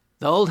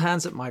The old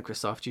hands at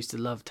Microsoft used to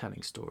love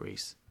telling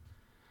stories.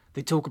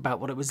 They talk about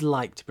what it was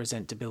like to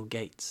present to Bill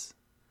Gates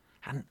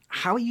and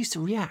how he used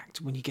to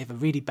react when you gave a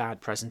really bad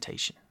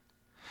presentation.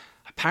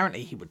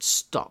 Apparently, he would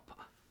stop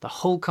the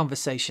whole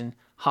conversation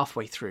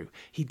halfway through.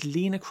 He'd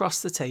lean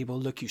across the table,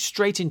 look you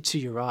straight into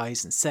your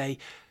eyes and say,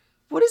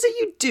 "What is it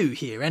you do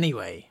here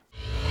anyway?"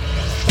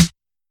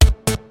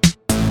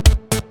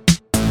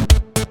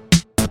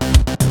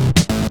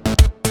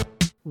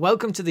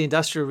 Welcome to the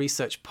Industrial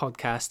Research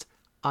Podcast.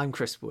 I'm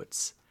Chris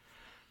Woods.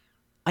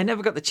 I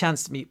never got the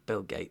chance to meet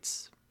Bill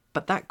Gates,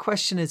 but that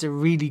question is a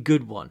really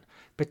good one,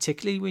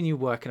 particularly when you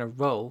work in a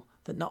role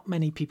that not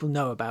many people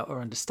know about or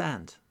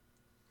understand.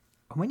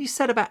 And when you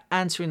set about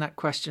answering that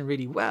question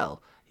really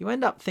well, you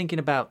end up thinking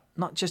about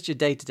not just your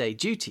day-to-day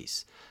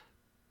duties,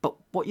 but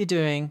what you're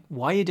doing,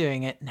 why you're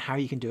doing it, and how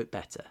you can do it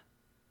better.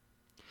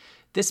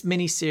 This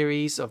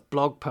mini-series of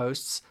blog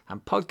posts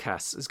and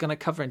podcasts is going to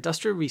cover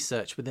industrial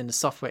research within the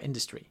software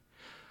industry.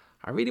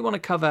 I really want to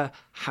cover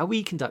how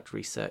we conduct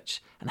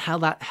research and how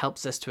that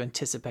helps us to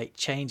anticipate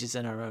changes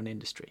in our own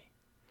industry.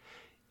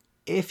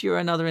 If you're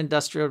another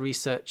industrial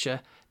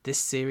researcher, this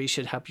series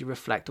should help you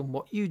reflect on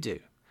what you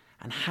do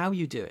and how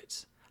you do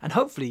it. And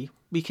hopefully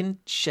we can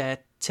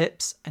share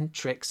tips and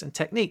tricks and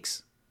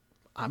techniques.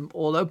 I'm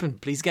all open.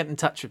 Please get in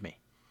touch with me.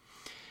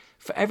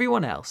 For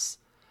everyone else,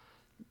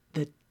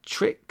 the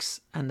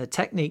tricks and the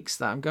techniques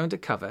that I'm going to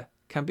cover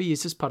can be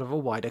used as part of a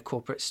wider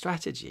corporate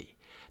strategy.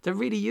 They're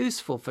really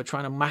useful for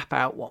trying to map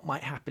out what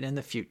might happen in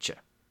the future.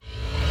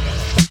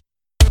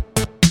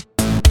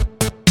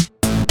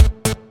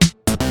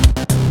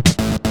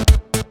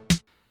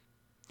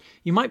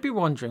 You might be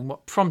wondering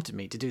what prompted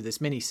me to do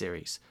this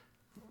mini-series.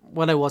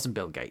 Well, it wasn't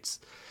Bill Gates,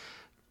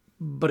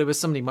 but it was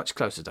somebody much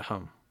closer to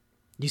home.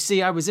 You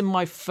see, I was in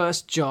my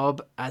first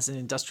job as an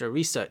industrial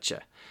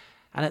researcher,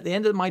 and at the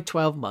end of my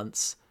 12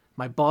 months,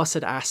 my boss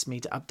had asked me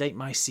to update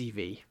my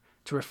CV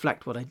to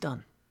reflect what I'd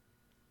done.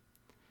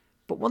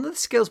 But one of the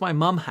skills my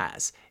mum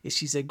has is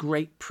she's a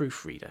great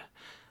proofreader.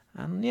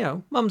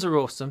 And, mums are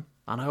awesome,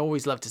 and I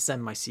always love to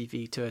send my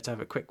CV to her to have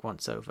a quick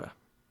once-over.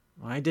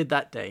 I did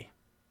that day.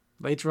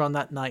 Later on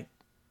that night,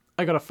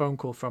 I got a phone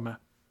call from her.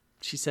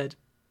 She said,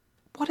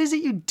 "What is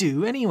it you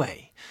do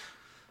anyway?"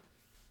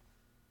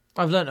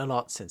 I've learnt a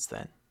lot since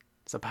then,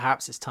 so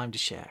perhaps it's time to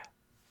share.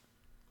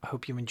 I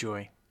hope you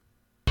enjoy.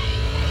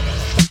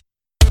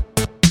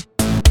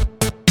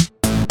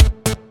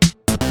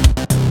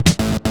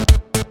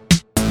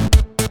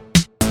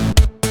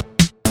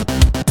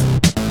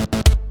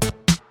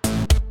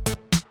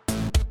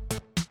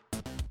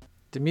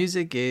 The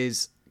music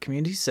is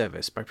Community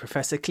Service by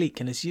Professor Cleek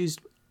and is used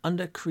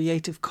under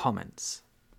Creative Commons.